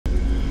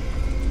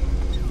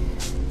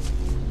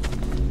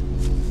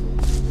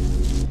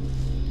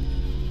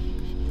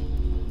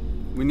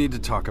We need to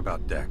talk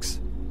about Dex.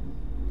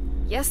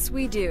 Yes,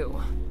 we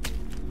do.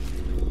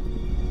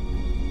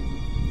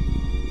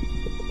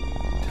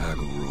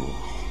 Tagoro,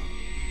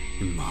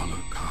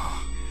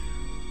 Imaluka,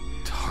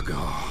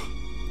 Taga.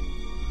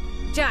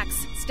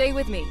 Jax, stay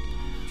with me.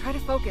 Try to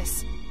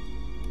focus.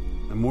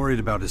 I'm worried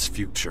about his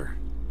future.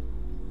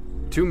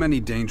 Too many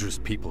dangerous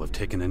people have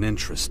taken an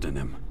interest in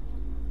him.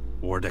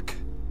 Wardick,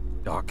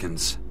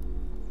 Dawkins.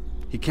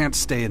 He can't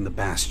stay in the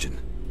Bastion.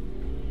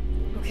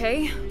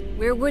 Okay,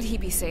 where would he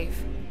be safe?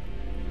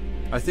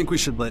 I think we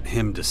should let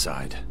him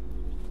decide.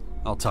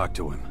 I'll talk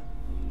to him.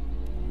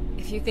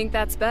 If you think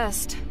that's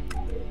best.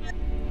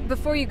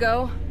 Before you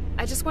go,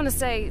 I just want to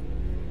say,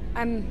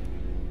 I'm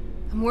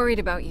worried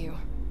about you.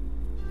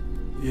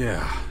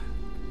 Yeah.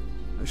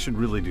 I should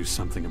really do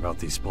something about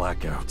these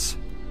blackouts.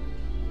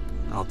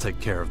 I'll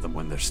take care of them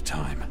when there's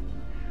time.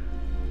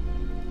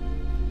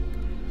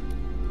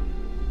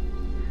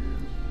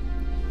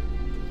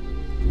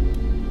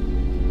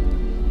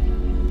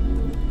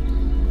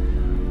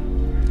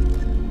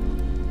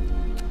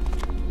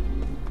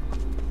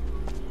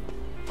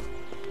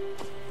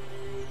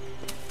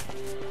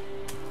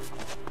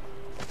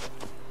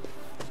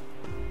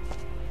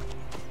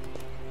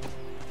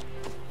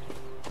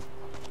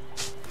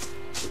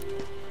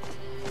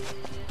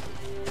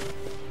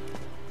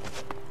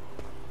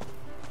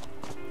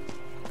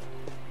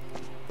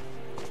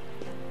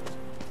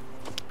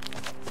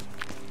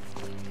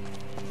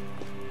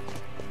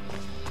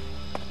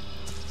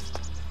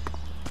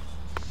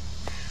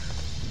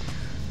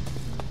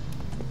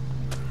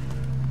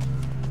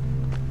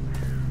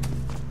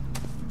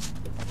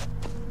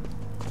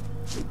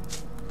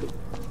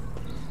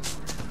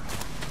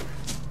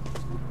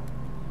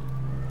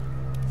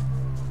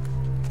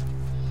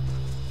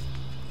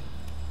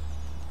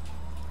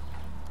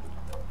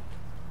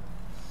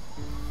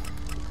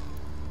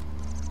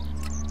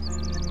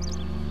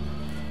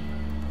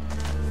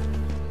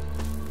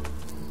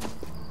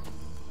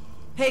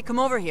 Hey, come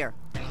over here.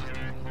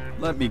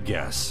 Let me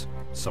guess.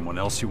 Someone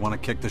else you want to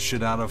kick the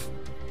shit out of?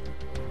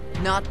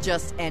 Not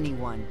just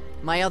anyone.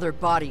 My other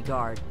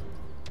bodyguard.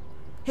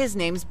 His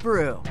name's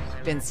Brew.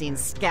 Been seen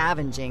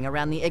scavenging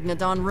around the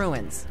Ignadon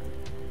ruins.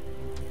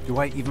 Do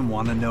I even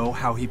want to know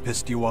how he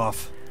pissed you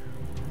off?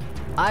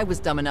 I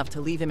was dumb enough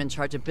to leave him in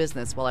charge of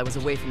business while I was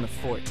away from the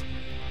fort.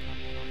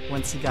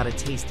 Once he got a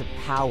taste of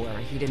power,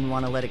 he didn't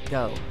want to let it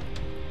go.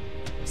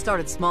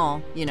 Started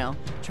small, you know,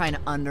 trying to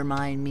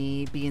undermine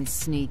me, being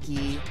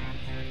sneaky.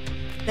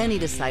 Then he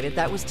decided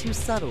that was too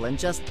subtle and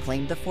just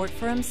claimed the fort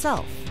for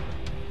himself.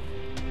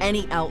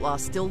 Any outlaw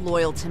still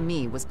loyal to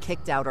me was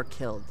kicked out or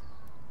killed.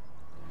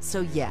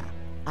 So yeah,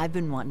 I've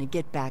been wanting to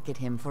get back at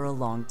him for a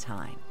long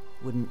time.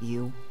 Wouldn't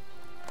you?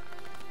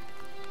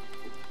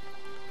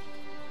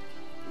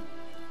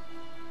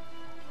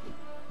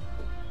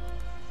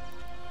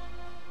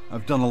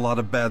 I've done a lot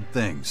of bad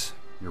things.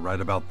 You're right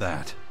about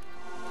that.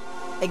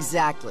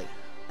 Exactly.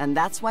 And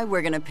that's why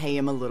we're gonna pay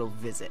him a little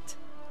visit.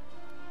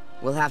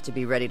 We'll have to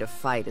be ready to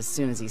fight as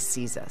soon as he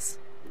sees us.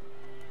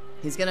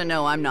 He's gonna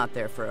know I'm not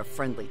there for a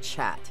friendly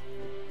chat.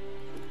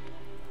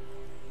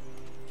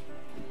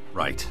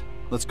 Right.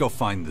 Let's go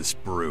find this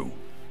Brew.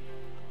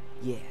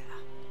 Yeah.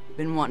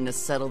 Been wanting to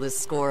settle this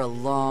score a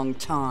long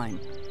time.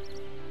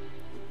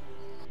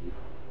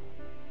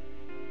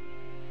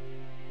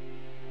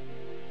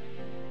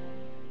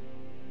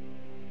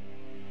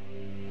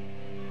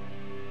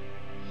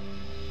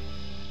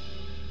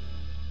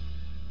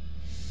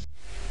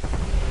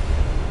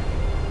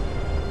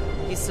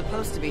 He's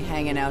supposed to be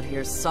hanging out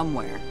here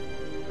somewhere.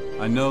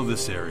 I know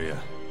this area.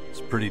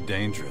 It's pretty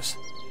dangerous.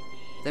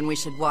 Then we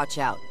should watch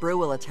out. Brew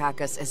will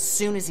attack us as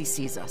soon as he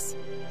sees us.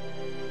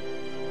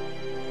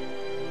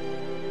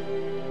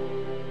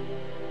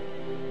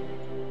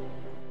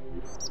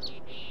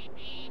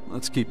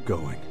 Let's keep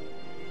going.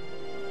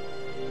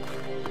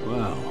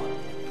 Well,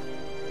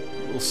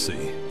 we'll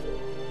see.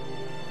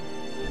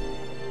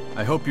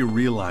 I hope you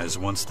realize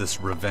once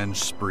this revenge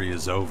spree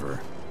is over,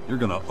 you're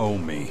gonna owe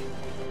me.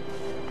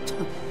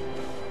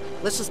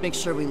 Let's just make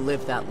sure we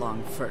live that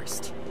long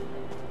first.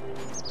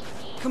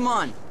 Come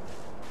on!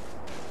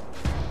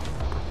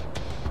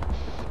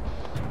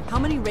 How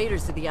many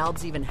raiders do the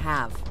Albs even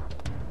have?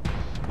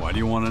 Why do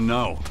you want to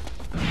know?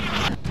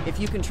 If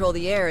you control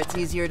the air, it's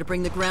easier to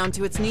bring the ground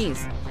to its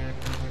knees.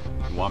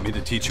 You want me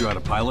to teach you how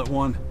to pilot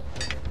one?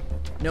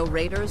 No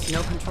raiders,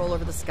 no control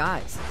over the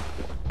skies.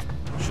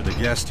 Should have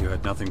guessed you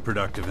had nothing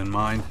productive in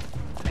mind.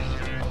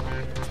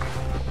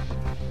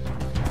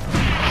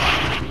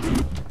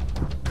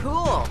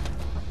 Cool!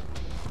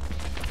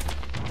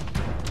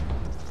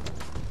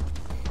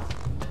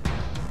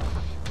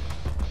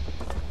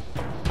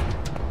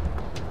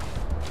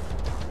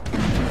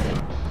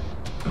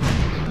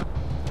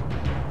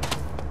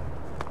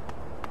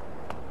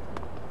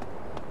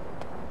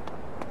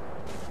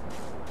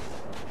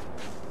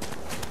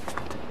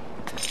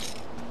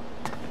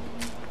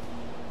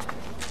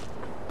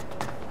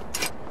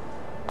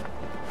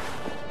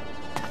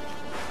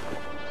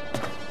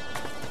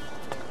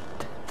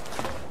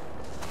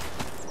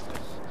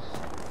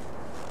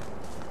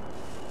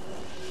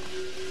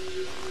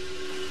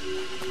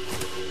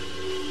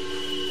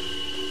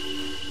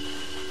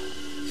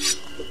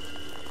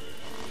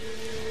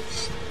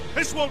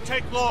 This won't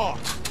take long!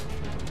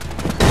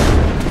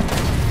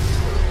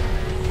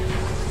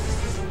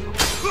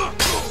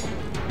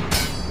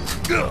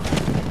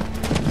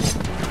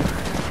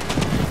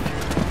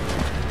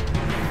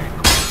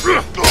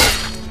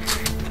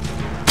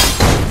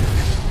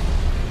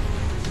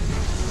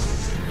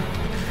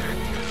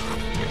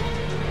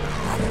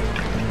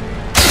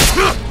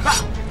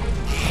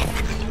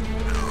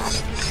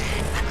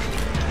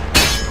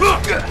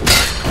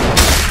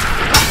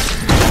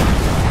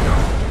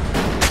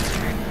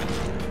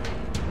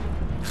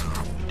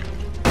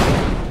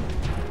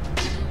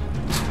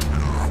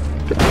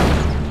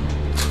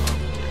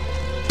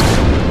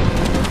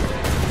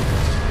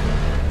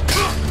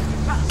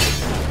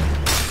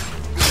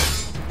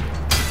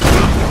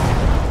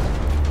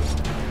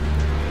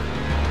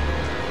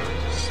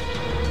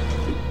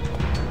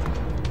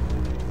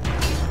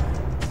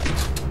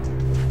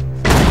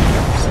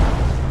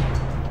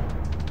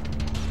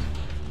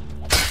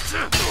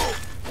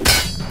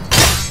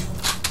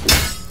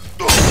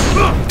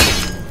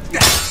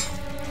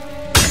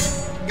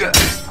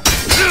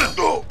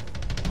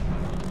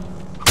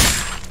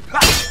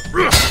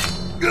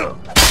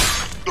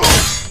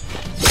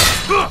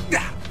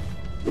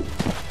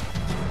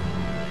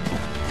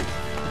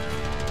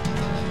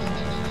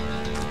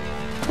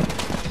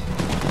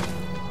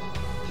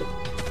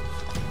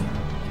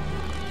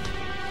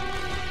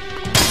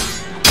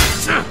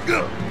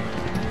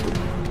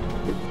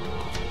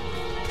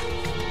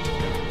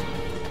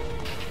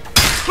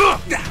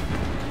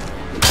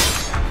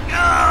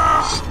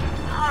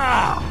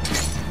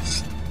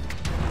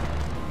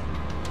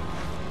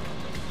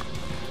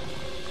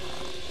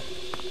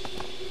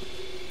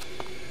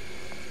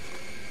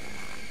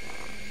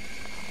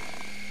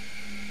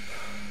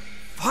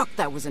 Fuck,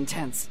 that was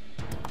intense.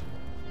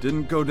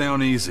 Didn't go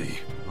down easy.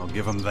 I'll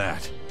give him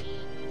that.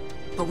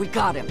 But we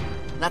got him.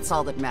 That's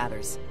all that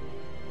matters.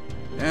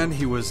 And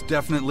he was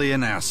definitely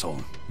an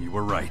asshole. You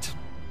were right.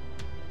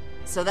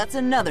 So that's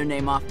another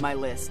name off my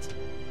list.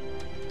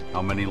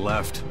 How many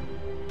left?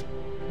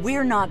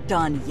 We're not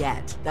done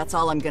yet. That's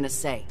all I'm gonna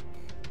say.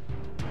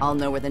 I'll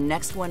know where the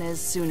next one is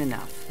soon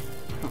enough.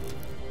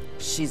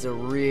 She's a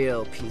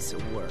real piece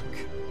of work.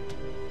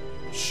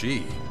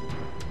 She?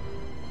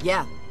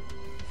 Yeah.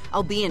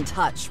 I'll be in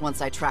touch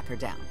once I track her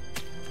down.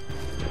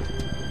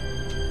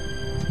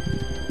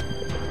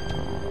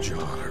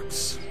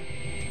 Jarks.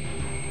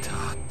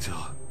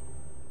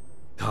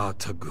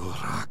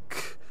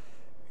 Tatagurak.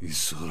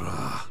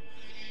 Isura.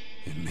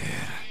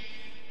 Emir.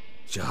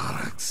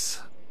 Jarks.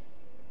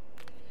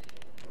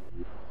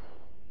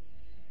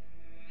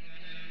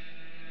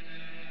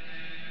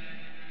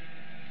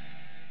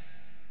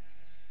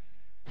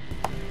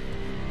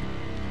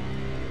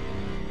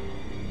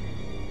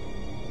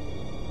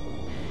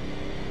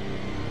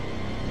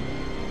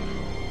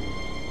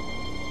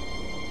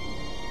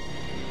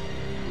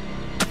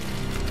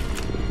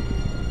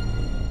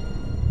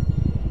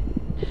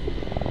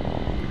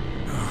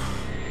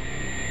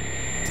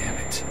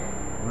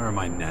 Where am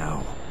I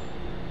now?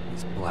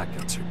 These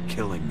blackouts are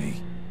killing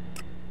me.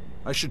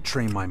 I should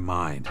train my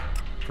mind.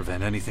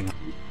 Prevent anything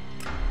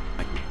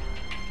like...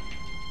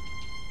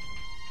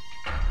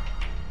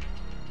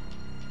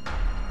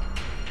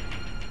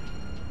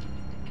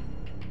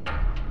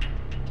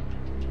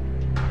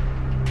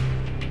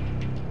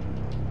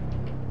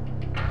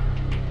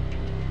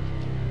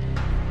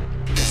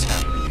 It's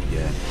happening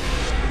again.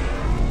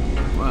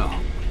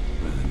 Well,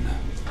 then...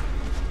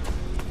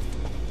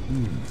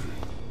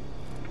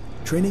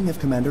 Training of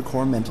Commander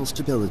Core mental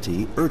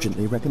stability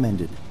urgently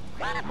recommended.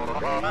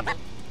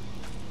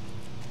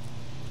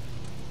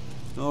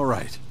 All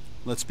right,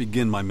 let's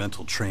begin my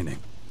mental training.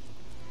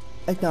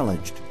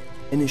 Acknowledged.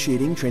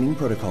 Initiating training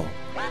protocol.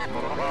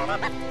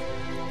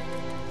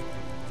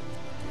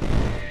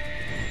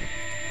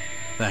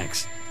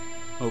 Thanks.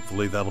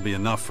 Hopefully that'll be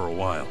enough for a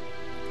while.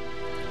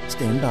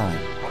 Stand by.